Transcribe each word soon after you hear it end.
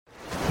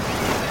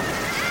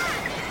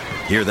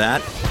Hear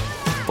that?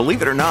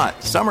 Believe it or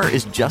not, summer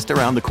is just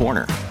around the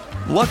corner.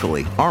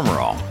 Luckily, Armor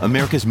All,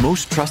 America's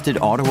most trusted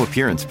auto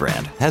appearance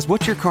brand, has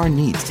what your car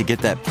needs to get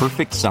that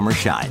perfect summer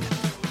shine.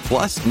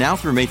 Plus, now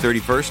through May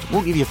 31st,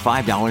 we'll give you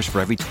 $5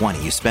 for every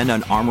 $20 you spend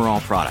on Armor All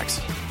products.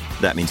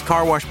 That means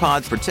car wash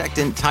pods,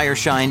 protectant, tire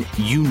shine,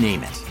 you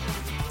name it.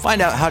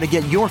 Find out how to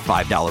get your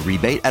 $5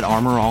 rebate at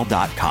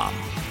armorall.com.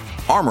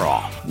 Armor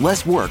All,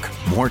 less work,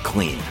 more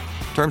clean.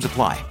 Terms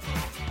apply.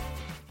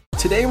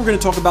 Today we're going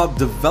to talk about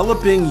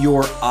developing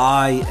your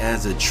eye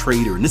as a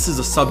trader. And this is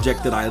a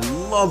subject that I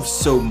love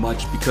so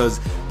much because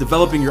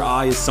developing your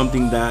eye is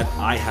something that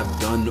I have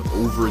done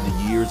over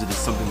the years. It is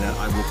something that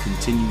I will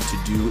continue to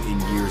do in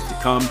years to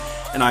come.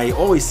 And I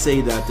always say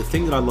that the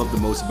thing that I love the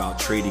most about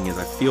trading is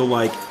I feel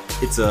like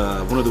it's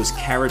one of those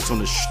carrots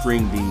on a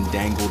string being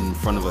dangled in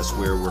front of us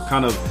where we're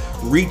kind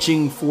of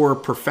reaching for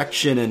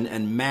perfection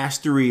and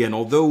mastery. And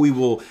although we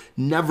will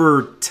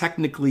never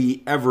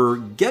technically ever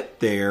get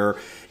there,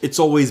 it's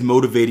always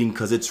motivating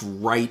because it's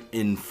right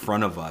in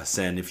front of us.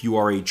 And if you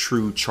are a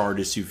true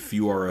chartist, if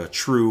you are a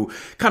true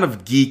kind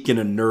of geek and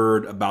a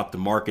nerd about the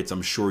markets,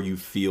 I'm sure you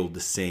feel the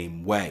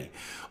same way.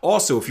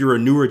 Also, if you're a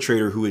newer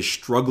trader who is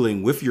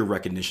struggling with your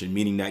recognition,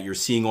 meaning that you're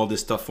seeing all this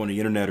stuff on the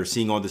internet or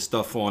seeing all this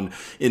stuff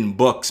in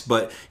books,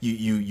 but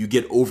you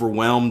get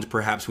overwhelmed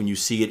perhaps when you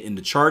see it in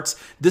the charts,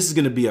 this is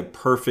going to be a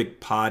perfect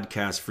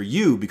podcast for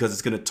you because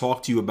it's going to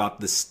talk to you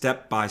about the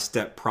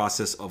step-by-step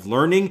process of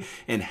learning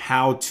and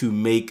how to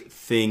make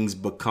things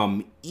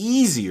become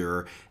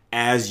easier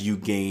as you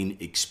gain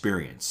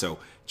experience. So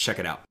check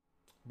it out.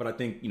 But I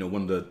think,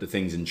 one of the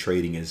things in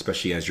trading,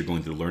 especially as you're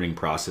going through the learning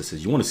process,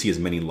 is you want to see as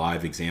many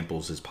live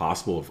examples as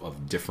possible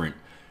of different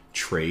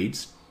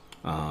trades.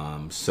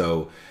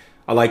 So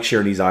I like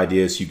sharing these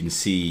ideas so you can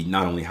see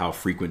not only how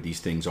frequent these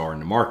things are in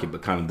the market,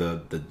 but kind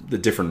of the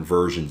different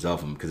versions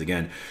of them. Because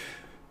again,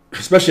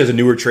 especially as a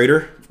newer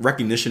trader,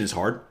 recognition is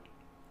hard.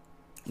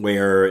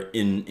 Where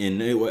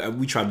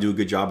we try to do a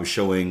good job of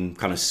showing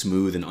kind of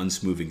smooth and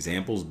unsmooth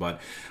examples, but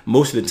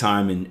most of the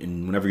time,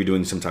 and whenever you're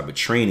doing some type of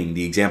training,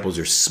 the examples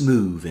are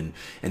smooth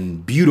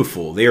and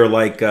beautiful. They are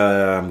like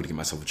I'm gonna get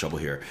myself in trouble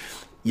here.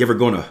 You ever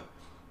go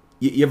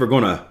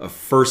on a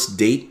first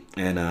date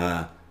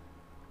and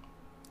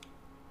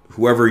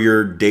whoever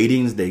you're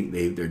dating,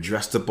 they're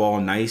dressed up all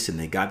nice and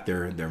they got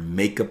their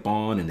makeup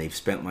on and they've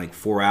spent like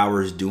 4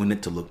 hours doing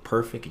it to look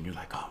perfect, and you're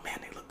like, oh man,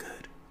 they look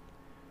good.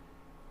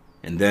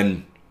 And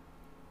then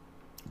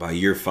by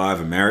year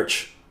 5 of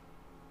marriage,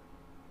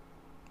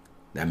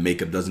 that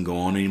makeup doesn't go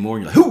on anymore.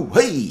 You're like, "Ooh,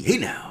 hey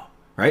now,"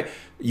 right?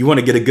 You want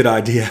to get a good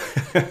idea.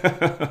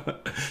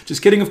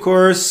 Just kidding, of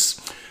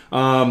course.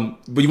 But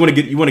you want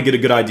to get a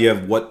good idea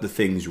of what the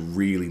things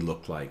really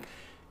look like.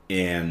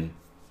 And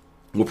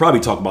we'll probably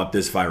talk about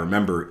this, if I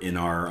remember, in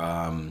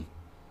our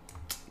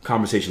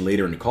conversation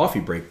later in the coffee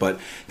break. But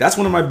that's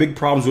one of my big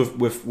problems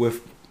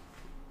with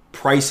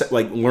price,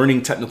 like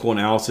learning technical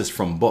analysis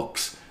from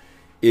books,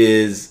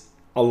 is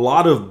a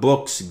lot of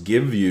books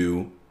give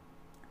you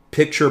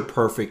picture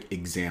perfect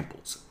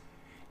examples.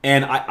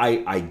 And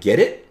I get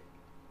it.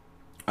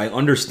 I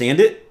understand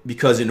it,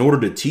 because in order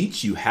to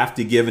teach, you have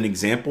to give an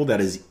example that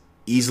is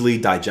easily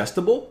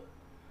digestible.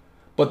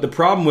 But the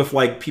problem with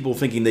like people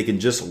thinking they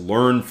can just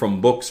learn from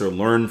books or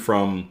learn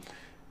from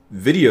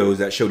videos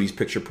that show these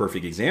picture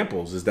perfect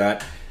examples is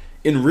that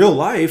in real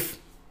life,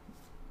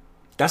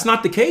 that's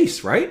not the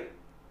case, right?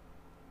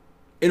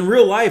 In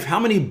real life, how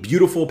many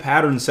beautiful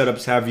pattern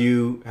setups have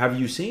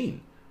you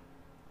seen?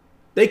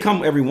 They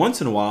come every once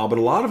in a while, but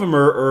a lot of them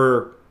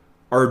are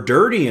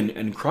dirty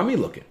and crummy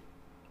looking,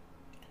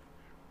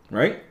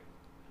 right?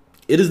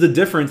 It is the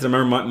difference. I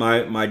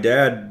remember my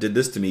dad did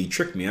this to me. He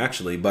tricked me,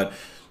 actually. But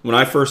when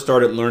I first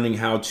started learning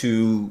how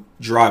to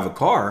drive a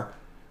car,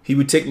 he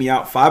would take me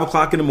out 5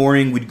 o'clock in the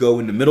morning. We'd go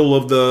in the middle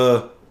of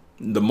the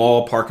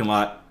mall parking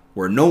lot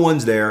where no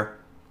one's there.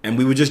 And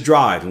we would just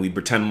drive and we'd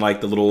pretend like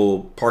the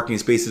little parking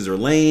spaces are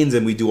lanes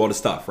and we do all the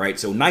stuff, right?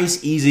 So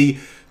nice, easy,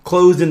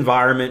 closed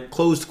environment,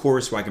 closed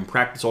course where I can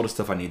practice all the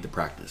stuff I need to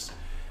practice.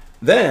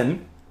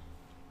 Then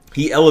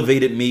he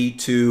elevated me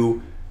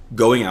to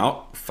going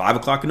out 5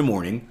 o'clock in the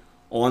morning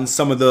on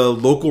some of the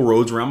local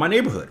roads around my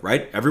neighborhood,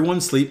 right?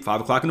 Everyone's asleep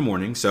 5 o'clock in the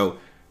morning. So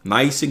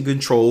nice and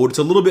controlled. It's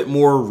a little bit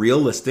more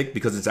realistic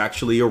because it's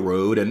actually a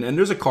road and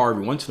there's a car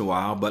every once in a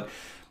while, but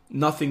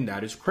nothing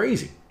that is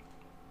crazy.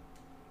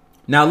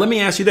 Now, let me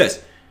ask you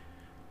this.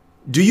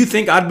 Do you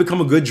think I'd become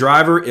a good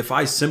driver if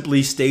I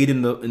simply stayed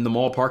in the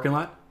mall parking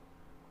lot?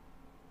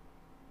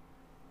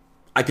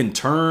 I can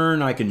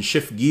turn, I can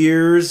shift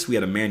gears. We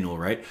had a manual,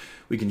 right?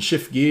 We can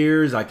shift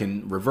gears, I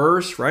can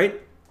reverse,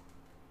 right?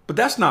 But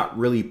that's not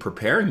really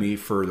preparing me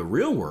for the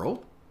real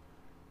world.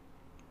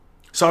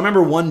 So I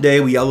remember one day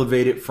we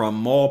elevated from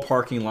mall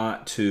parking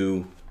lot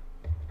to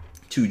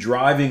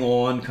driving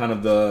on kind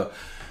of the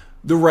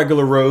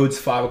regular roads,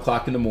 5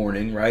 o'clock in the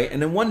morning, right?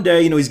 And then one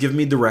day, he's giving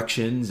me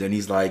directions and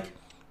he's like,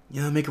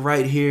 yeah, make a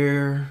right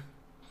here.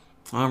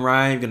 All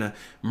right, we're going to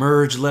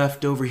merge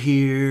left over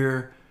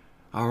here.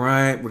 All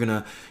right, we're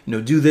going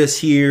to, do this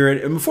here.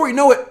 And before you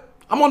know it,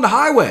 I'm on the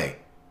highway.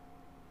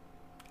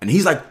 And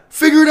he's like,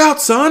 figure it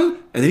out, son.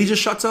 And then he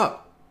just shuts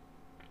up.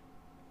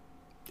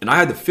 And I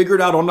had to figure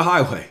it out on the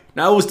highway.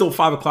 Now, it was still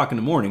 5 o'clock in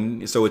the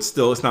morning, so it's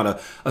not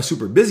a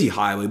super busy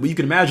highway, but you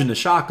can imagine the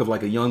shock of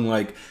like a young,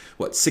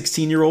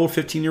 16-year-old,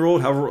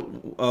 15-year-old, however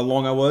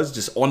long I was,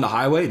 just on the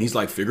highway. And he's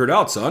like, figure it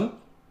out, son.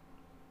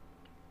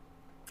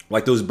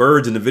 Like those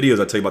birds in the videos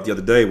I tell you about the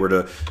other day, where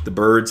the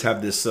birds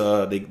have this,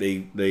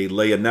 they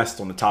lay a nest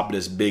on the top of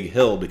this big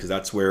hill because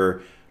that's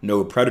where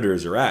no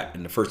predators are at.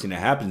 And the first thing that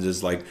happens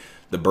is like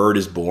the bird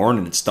is born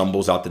and it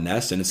stumbles out the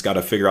nest and it's got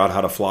to figure out how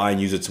to fly and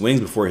use its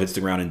wings before it hits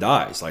the ground and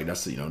dies. Like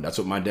that's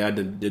what my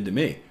dad did to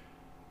me.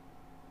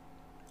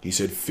 He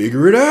said,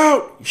 figure it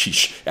out.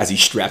 As he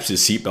straps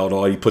his seatbelt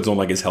on, he puts on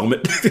like his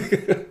helmet.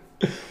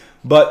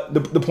 But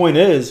the point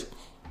is,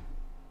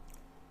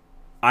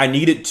 I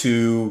needed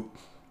to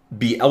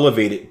be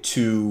elevated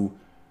to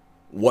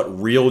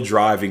what real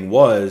driving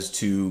was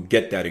to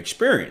get that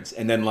experience.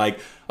 And then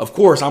of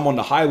course, I'm on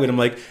the highway and I'm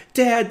like,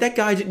 Dad, that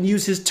guy didn't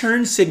use his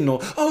turn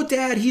signal. Oh,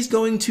 Dad, he's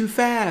going too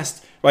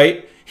fast,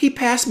 right? He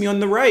passed me on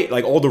the right.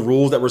 Like all the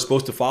rules that we're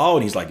supposed to follow.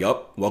 And he's like,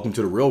 yup, welcome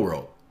to the real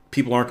world.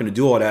 People aren't going to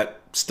do all that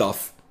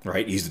stuff,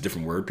 right? Use a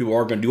different word. People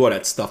aren't going to do all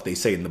that stuff they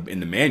say in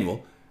the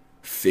manual.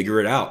 Figure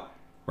it out,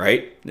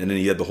 right? And then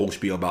he had the whole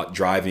spiel about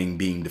driving,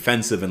 being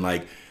defensive,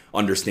 and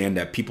understand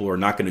that people are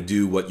not going to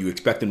do what you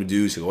expect them to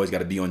do. So you always got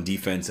to be on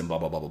defense and blah,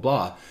 blah, blah, blah,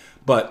 blah.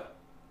 But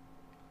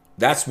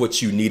that's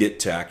what you needed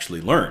to actually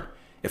learn.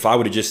 If I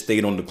would have just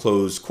stayed on the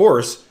closed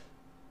course,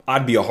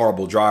 I'd be a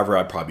horrible driver.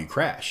 I'd probably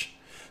crash.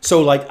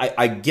 So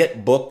I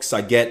get books,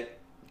 I get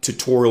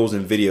tutorials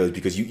and videos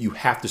because you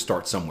have to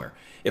start somewhere.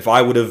 If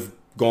I would have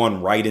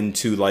gone right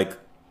into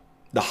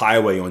the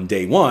highway on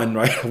day one,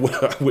 right,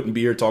 I wouldn't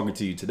be here talking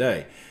to you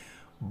today.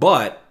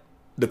 But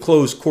the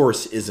closed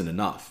course isn't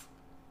enough.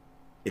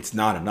 It's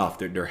not enough.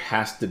 There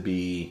has to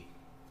be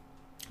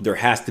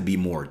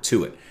more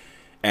to it.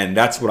 And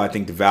that's what I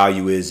think the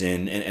value is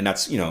in, and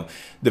that's, the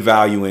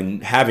value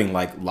in having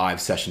live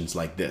sessions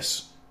like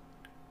this,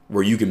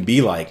 where you can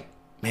be like,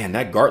 man,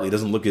 that Gartley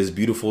doesn't look as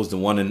beautiful as the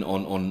one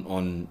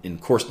in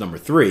course number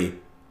 3,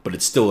 but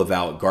it's still a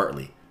valid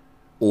Gartley.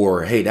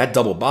 Or, hey, that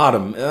double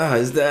bottom,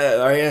 is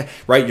that,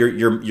 right?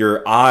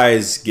 Your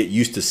eyes get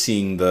used to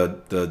seeing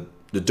the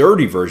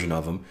dirty version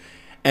of them.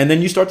 And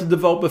then you start to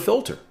develop a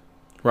filter.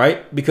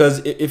 Right? Because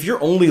if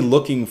you're only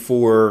looking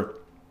for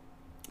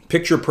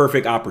picture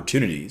perfect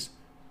opportunities,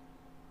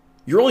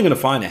 you're only going to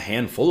find a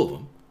handful of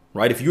them,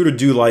 right? If you were to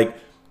do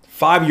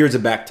 5 years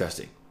of back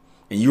testing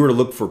and you were to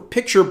look for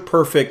picture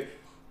perfect,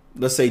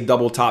 let's say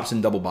double tops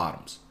and double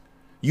bottoms,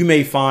 you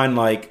may find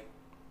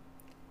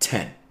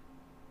 10,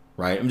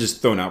 right? I'm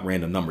just throwing out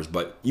random numbers,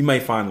 but you may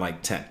find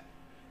 10.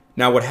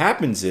 Now what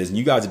happens is, and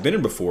you guys have been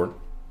here before,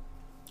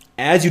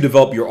 as you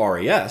develop your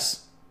RAS,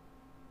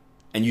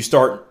 and you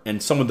start,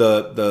 and some of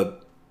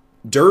the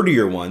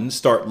dirtier ones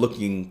start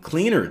looking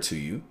cleaner to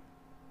you,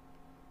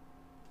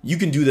 you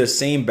can do the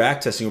same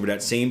back testing over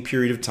that same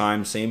period of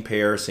time, same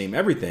pair, same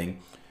everything,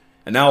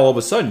 and now all of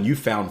a sudden you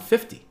found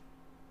 50.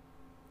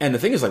 And the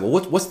thing is well,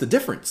 what's the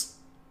difference?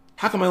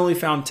 How come I only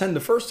found 10 the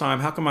first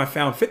time? How come I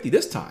found 50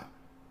 this time?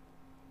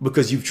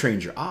 Because you've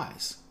trained your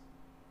eyes.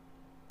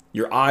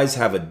 Your eyes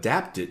have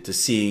adapted to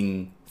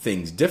seeing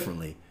things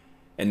differently.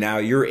 And now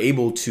you're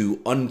able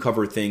to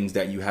uncover things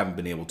that you haven't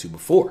been able to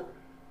before.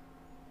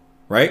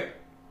 Right?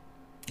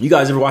 You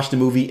guys ever watched the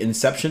movie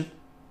Inception?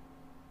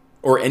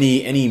 Or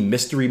any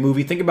mystery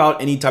movie? Think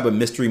about any type of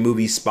mystery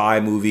movie,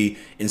 spy movie.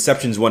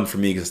 Inception's one for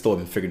me because I still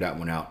haven't figured that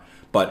one out.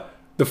 But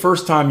the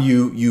first time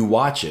you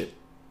watch it,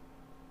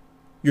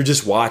 you're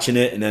just watching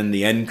it, and then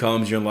the end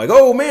comes, you're like,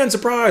 oh man,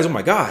 surprise, oh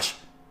my gosh.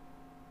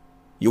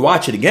 You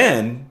watch it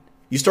again,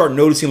 you start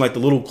noticing the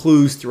little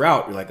clues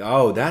throughout. You're like,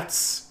 oh,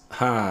 that's,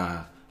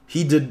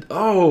 he did,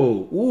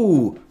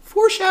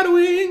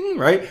 foreshadowing,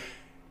 right?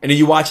 And then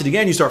you watch it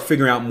again, you start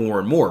figuring out more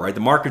and more, right?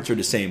 The markets are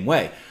the same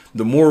way.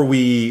 The more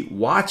we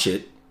watch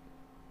it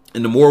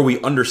and the more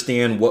we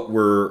understand what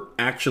we're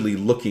actually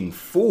looking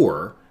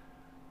for,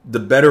 the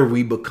better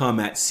we become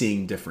at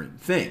seeing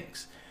different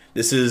things.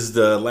 This is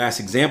the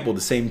last example,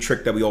 the same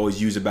trick that we always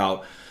use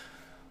about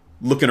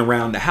looking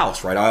around the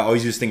house, right? I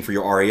always use this thing for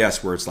your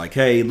RAS where it's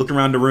hey, look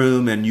around the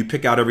room and you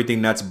pick out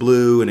everything that's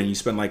blue and then you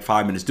spend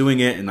 5 minutes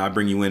doing it, and I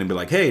bring you in and be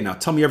like, hey, now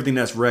tell me everything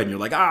that's red. And you're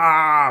like,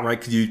 right?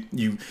 Because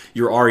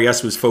your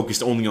RAS was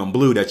focused only on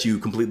blue, that you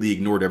completely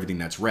ignored everything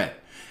that's red.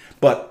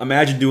 But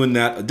imagine doing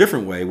that a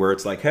different way where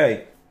it's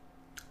hey,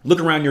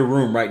 look around your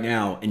room right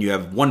now and you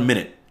have 1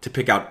 minute to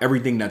pick out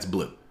everything that's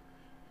blue.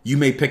 You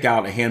may pick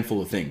out a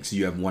handful of things, so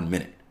you have 1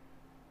 minute.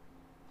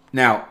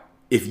 Now,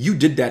 if you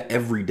did that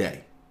every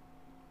day,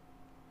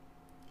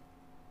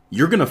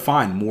 you're going to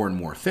find more and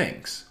more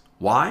things.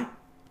 Why?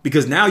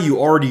 Because now you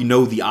already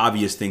know the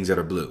obvious things that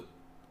are blue.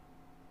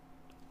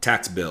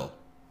 Tax bill,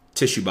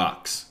 tissue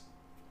box,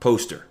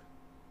 poster,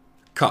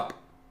 cup,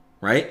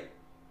 right?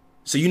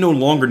 So you no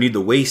longer need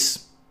to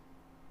waste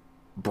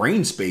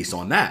brain space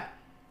on that.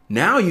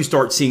 Now you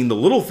start seeing the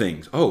little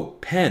things. Oh,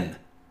 pen.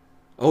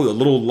 Oh, the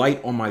little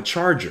light on my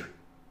charger.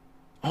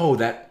 Oh,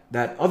 that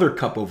other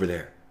cup over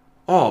there.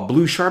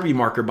 blue Sharpie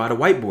marker by the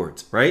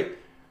whiteboards, right?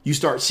 You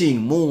start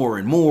seeing more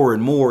and more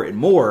and more and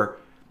more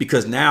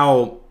because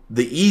now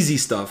the easy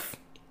stuff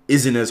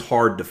isn't as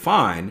hard to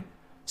find.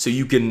 So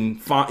you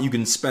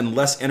can spend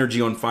less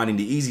energy on finding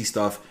the easy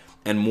stuff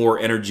and more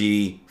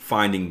energy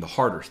finding the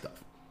harder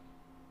stuff.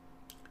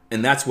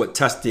 And that's what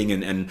testing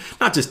and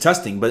not just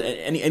testing, but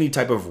any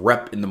type of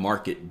rep in the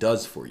market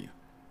does for you.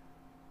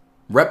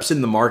 Reps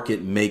in the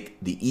market make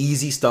the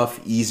easy stuff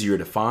easier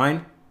to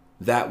find.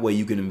 That way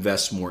you can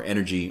invest more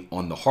energy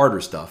on the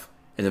harder stuff.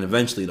 And then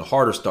eventually the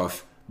harder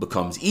stuff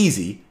becomes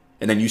easy.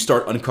 And then you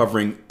start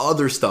uncovering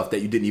other stuff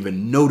that you didn't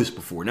even notice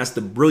before. And that's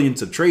the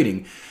brilliance of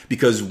trading,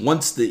 because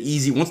once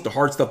the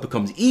hard stuff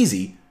becomes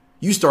easy,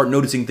 you start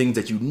noticing things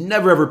that you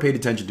never ever paid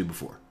attention to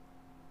before.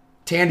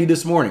 Tandy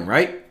this morning,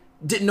 right?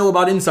 Didn't know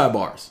about inside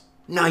bars.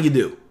 Now you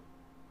do.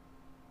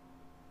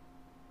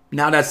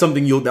 Now that's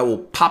something that will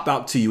pop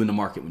out to you in the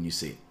market when you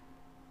see it.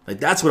 Like,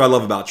 that's what I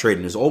love about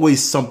trading. There's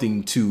always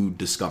something to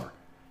discover.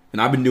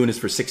 And I've been doing this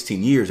for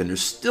 16 years and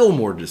there's still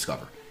more to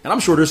discover. And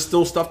I'm sure there's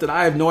still stuff that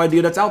I have no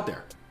idea that's out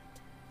there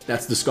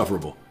that's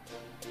discoverable.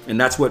 And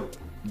that's what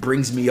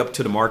brings me up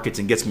to the markets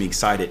and gets me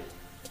excited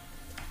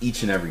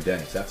each and every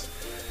day. So that's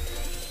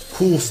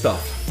cool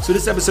stuff. So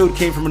this episode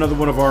came from another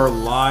one of our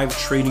live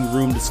trading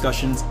room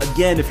discussions.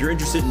 Again, if you're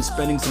interested in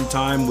spending some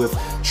time with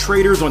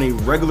traders on a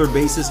regular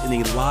basis in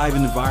a live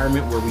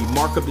environment where we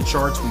mark up the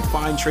charts, we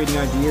find trading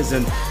ideas,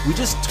 and we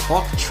just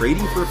talk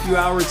trading for a few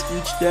hours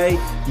each day,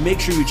 make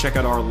sure you check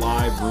out our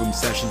live room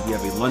sessions. We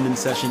have a London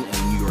session and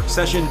a New York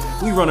session.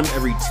 We run them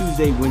every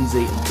Tuesday,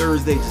 Wednesday, and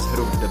Thursday. Just head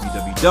over to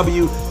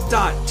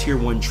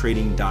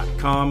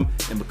www.tier1trading.com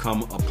and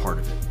become a part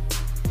of it.